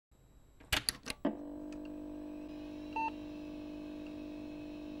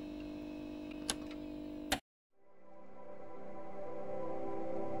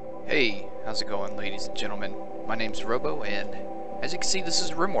Hey, how's it going, ladies and gentlemen? My name's Robo, and as you can see, this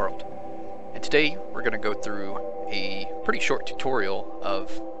is RimWorld. And today, we're going to go through a pretty short tutorial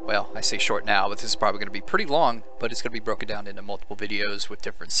of, well, I say short now, but this is probably going to be pretty long, but it's going to be broken down into multiple videos with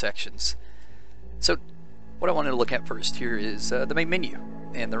different sections. So, what I wanted to look at first here is the main menu.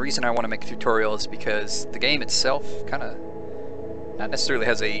 And the reason I want to make a tutorial is because the game itself kind of not necessarily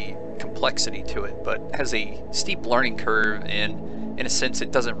has a complexity to it, but has a steep learning curve, and in a sense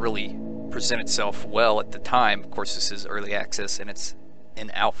it doesn't really present itself well at the time. Of course, this is early access and it's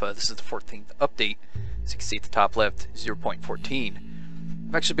in alpha. This is the 14th update, as you can see at the top left, 0.14.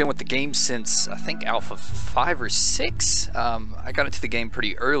 I've actually been with the game since I think alpha 5 or 6. I got into the game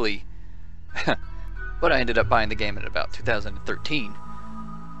pretty early but I ended up buying the game in about 2013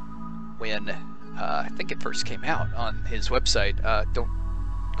 when I think it first came out on his website. Don't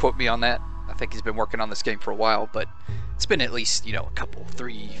quote me on that. I think he's been working on this game for a while, but it's been at least, you know, a couple,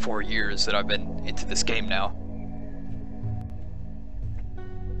 3-4 years that I've been into this game now.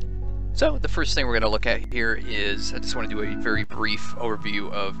 So the first thing we're going to look at here is, I just want to do a very brief overview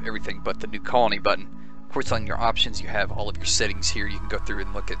of everything but the new colony button. Of course, on your options you have all of your settings here. You can go through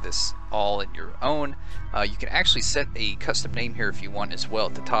and look at this all in your own. You can actually set a custom name here if you want as well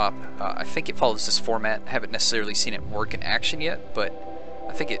at the top. I think it follows this format. I haven't necessarily seen it work in action yet, but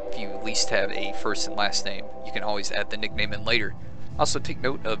I think if you at least have a first and last name, you can always add the nickname in later. Also, take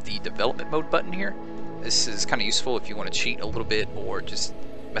note of the development mode button here. This is kind of useful if you want to cheat a little bit or just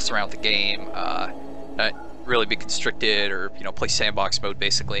mess around with the game, not really be constricted, or play sandbox mode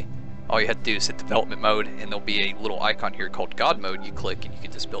basically. All you have to do is hit development mode, and there'll be a little icon here called God mode. You click and you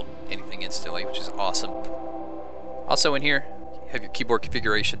can just build anything instantly, which is awesome. Also in here, you have your keyboard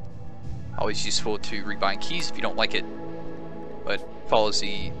configuration. Always useful to rebind keys if you don't like it, but follows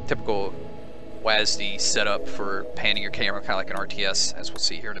the typical WASD setup for panning your camera, kind of like an RTS, as we'll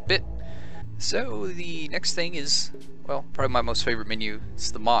see here in a bit. So the next thing is, well, probably my most favorite menu.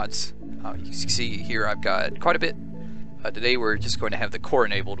 It's the mods. You can see here I've got quite a bit. Today we're just going to have the core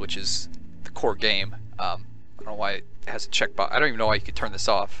enabled, which is the core game. I don't know why it has a checkbox. I don't even know why you could turn this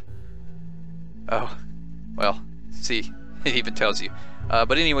off. Oh, well, see, it even tells you.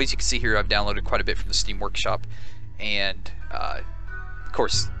 But anyways, you can see here I've downloaded quite a bit from the Steam Workshop, and of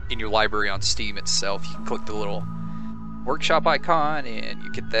course, in your library on Steam itself, you can click the little workshop icon and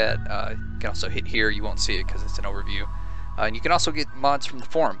you get that. You can also hit here. You won't see it because it's an overview. And you can also get mods from the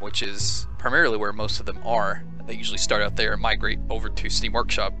forum, which is primarily where most of them are. They usually start out there and migrate over to Steam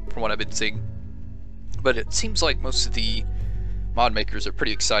Workshop, from what I've been seeing. But it seems like most of the mod makers are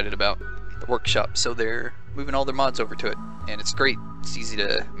pretty excited about the workshop, so they're moving all their mods over to it. And it's great. It's easy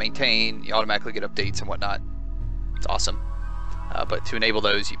to maintain. You automatically get updates and whatnot. It's awesome. But to enable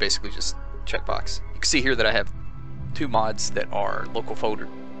those, you basically just checkbox. You can see here that I have 2 mods that are local folder.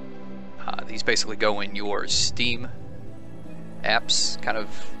 These basically go in your Steam apps, kind of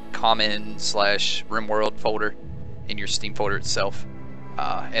common / RimWorld folder in your Steam folder itself.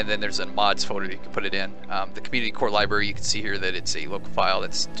 And then there's a mods folder that you can put it in. The community core library, you can see here that it's a local file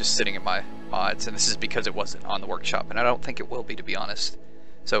that's just sitting in my mods, and this is because it wasn't on the workshop, and I don't think it will be, to be honest.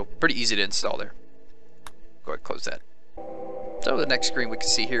 So pretty easy to install there. Go ahead and close that. So the next screen we can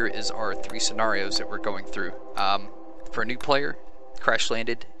see here is our 3 scenarios that we're going through. For a new player, Crash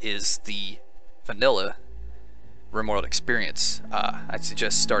Landed is the vanilla RimWorld experience. I'd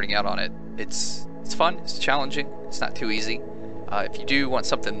suggest starting out on it. It's fun, it's challenging, it's not too easy. If you do want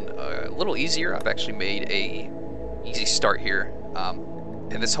something a little easier, I've actually made a easy start here.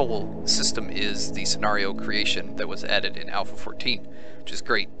 And this whole system is the scenario creation that was added in Alpha 14, which is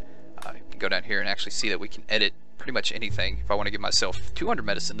great. You can go down here and actually see that we can edit pretty much anything. If I want to give myself 200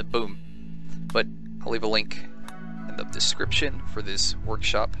 medicine, then boom. But I'll leave a link in the description for this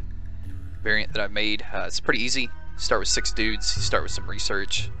workshop variant that I've made. It's pretty easy. Start with 6 dudes. You start with some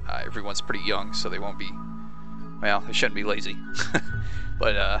research. Everyone's pretty young, so they won't be, well, they shouldn't be lazy,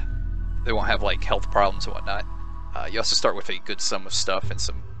 but they won't have like health problems and whatnot. You also start with a good sum of stuff and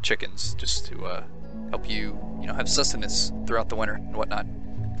some chickens just to help you, have sustenance throughout the winter and whatnot.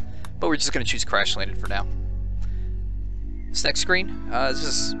 But we're just going to choose Crash Landed for now. This next screen, this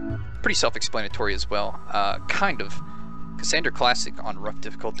is pretty self-explanatory as well. Kind of. Cassandra Classic on rough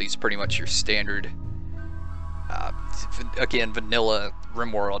difficulty is pretty much your standard, again, vanilla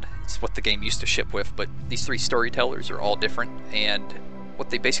RimWorld. It's what the game used to ship with, but these 3 storytellers are all different, and what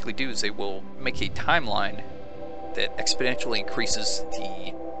they basically do is they will make a timeline that exponentially increases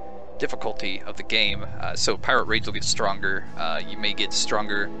the difficulty of the game. So pirate raids will get stronger. You may get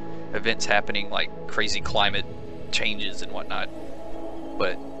stronger events happening, like crazy climate changes and whatnot.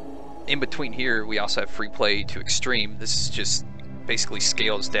 But in between here, we also have free play to extreme. This is just basically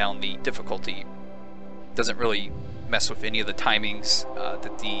scales down the difficulty. Doesn't really mess with any of the timings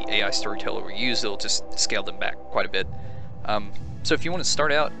that the AI storyteller will use. It'll just scale them back quite a bit. So if you want to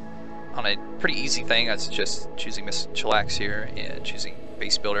start out on a pretty easy thing, I suggest choosing Miss Chillax here and choosing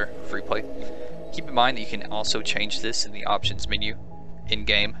Base Builder Free Play. Keep in mind that you can also change this in the options menu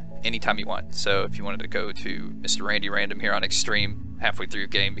in-game anytime you want. So if you wanted to go to Mr. Randy Random here on Extreme halfway through your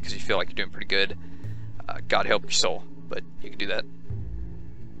game because you feel like you're doing pretty good, God help your soul, but you can do that.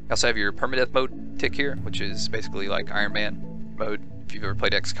 You also have your permadeath mode tick here, which is basically like Iron Man mode if you've ever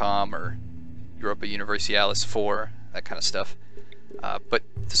played XCOM or Europa Universalis 4, that kind of stuff. But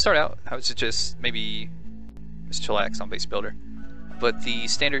to start out, I would suggest maybe Miss Chillax on Base Builder. But the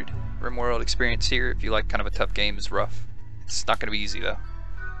standard RimWorld experience here, if you like kind of a tough game, is rough. It's not going to be easy though.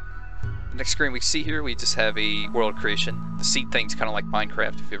 The next screen we see here, we just have a world creation. The seed thing's kind of like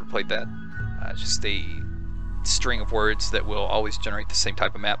Minecraft if you ever played that. Just a string of words that will always generate the same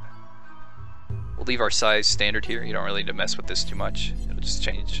type of map. We'll leave our size standard here. You don't really need to mess with this too much. It'll just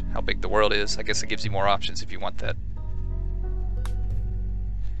change how big the world is. I guess it gives you more options if you want that.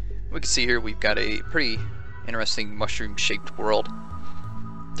 We can see here we've got a pretty interesting mushroom-shaped world.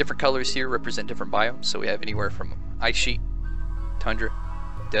 Different colors here represent different biomes, so we have anywhere from ice sheet, tundra,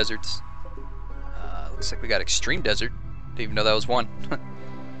 deserts. Looks like we got extreme desert. Didn't even know that was one.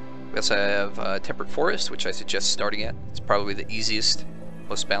 We also have temperate forest, which I suggest starting at. It's probably the easiest,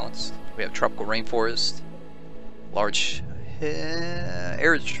 most balanced. We have tropical rainforest, large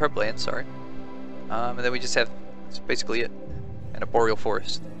arid shrubland, sorry. And then we just have, that's basically it, and a boreal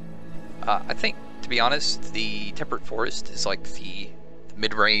forest. I think, to be honest, the temperate forest is like the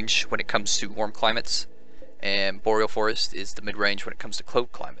mid-range when it comes to warm climates, and boreal forest is the mid-range when it comes to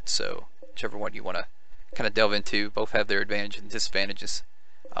cold climates. So whichever one you want to kind of delve into, both have their advantages and disadvantages,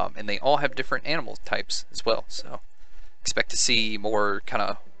 and they all have different animal types as well. So expect to see more kind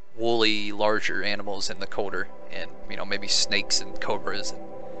of woolly, larger animals in the colder, and you know, maybe snakes and cobras and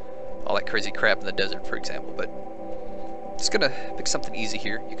all that crazy crap in the desert, for example. But just gonna pick something easy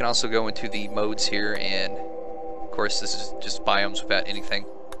here. You can also go into the modes here, and of course this is just biomes without anything.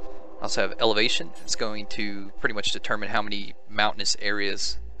 Also have elevation. It's going to pretty much determine how many mountainous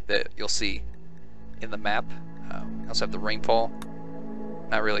areas that you'll see in the map. We also have the rainfall.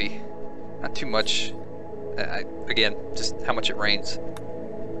 Not too much. Again, just how much it rains.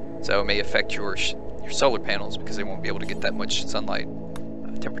 So it may affect your solar panels because they won't be able to get that much sunlight.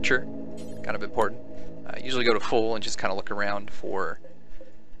 Temperature, kind of important. Usually go to full and just kind of look around for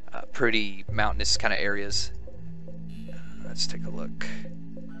pretty mountainous kind of areas. Let's take a look.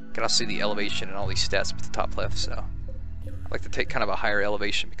 You can also see the elevation and all these stats at the top left, so I like to take kind of a higher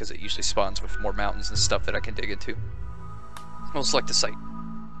elevation because it usually spawns with more mountains and stuff that I can dig into. We'll select a site.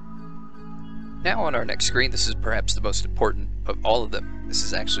 Now on our next screen, this is perhaps the most important of all of them. This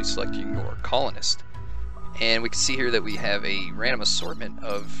is actually selecting your colonist. And we can see here that we have a random assortment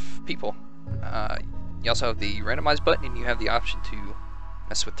of people. You also have the randomize button, and you have the option to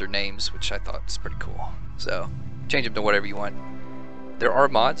mess with their names, which I thought was pretty cool. So change them to whatever you want. There are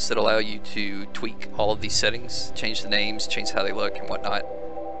mods that allow you to tweak all of these settings, change the names, change how they look and whatnot.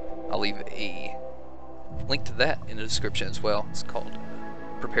 I'll leave a link to that in the description as well. It's called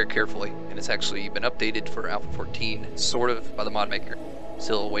Prepare Carefully, and it's actually been updated for Alpha 14, sort of, by the mod maker.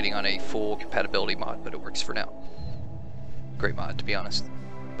 Still waiting on a full compatibility mod, but it works for now. Great mod, to be honest.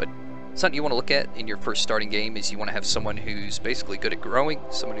 But something you want to look at in your first starting game is you want to have someone who's basically good at growing,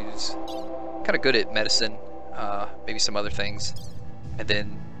 someone who's kind of good at medicine, maybe some other things, and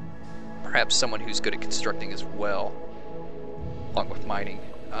then perhaps someone who's good at constructing as well, along with mining.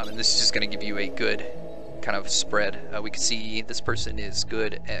 And this is just going to give you a good kind of spread. We can see this person is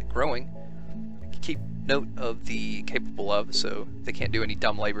good at growing. Keep note of the capable of, so they can't do any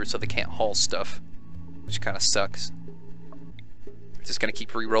dumb labor, so they can't haul stuff, which kind of sucks. We're just going to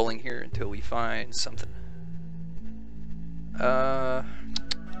keep re-rolling here until we find something.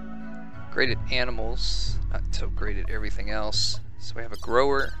 Great at animals, not so great at everything else. So we have a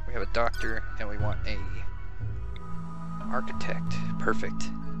grower, we have a doctor, and we want a architect. Perfect.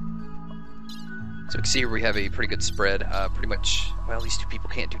 So we can see here we have a pretty good spread. Pretty much, well, these two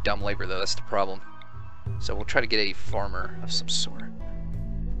people can't do dumb labor though, that's the problem. So we'll try to get a farmer of some sort.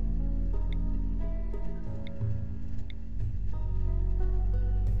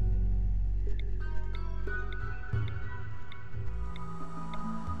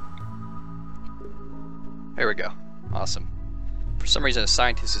 There we go. Awesome. For some reason, a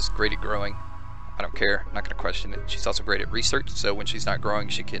scientist is great at growing. I don't care. I'm not going to question it. She's also great at research, so when she's not growing,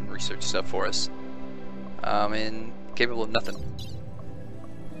 she can research stuff for us. And capable of nothing.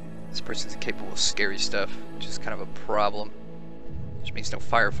 This person's capable of scary stuff, which is kind of a problem. which means no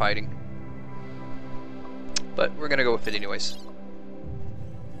firefighting. But we're gonna go with it anyways.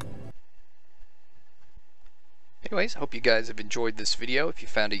 Anyways, I hope you guys have enjoyed this video. If you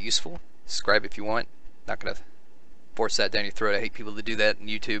found it useful, subscribe if you want. Not gonna force that down your throat. I hate people to do that on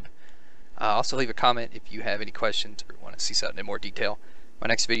YouTube. Also leave a comment if you have any questions or want to see something in more detail. My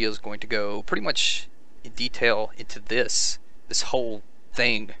next video is going to go pretty much in detail into this whole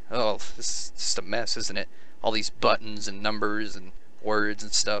thing. Oh, this is just a mess, isn't it? All these buttons and numbers and words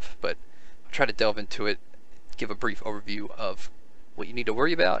and stuff, but I'll try to delve into it, give a brief overview of what you need to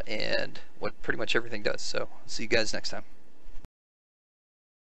worry about and what pretty much everything does. So, I'll see you guys next time.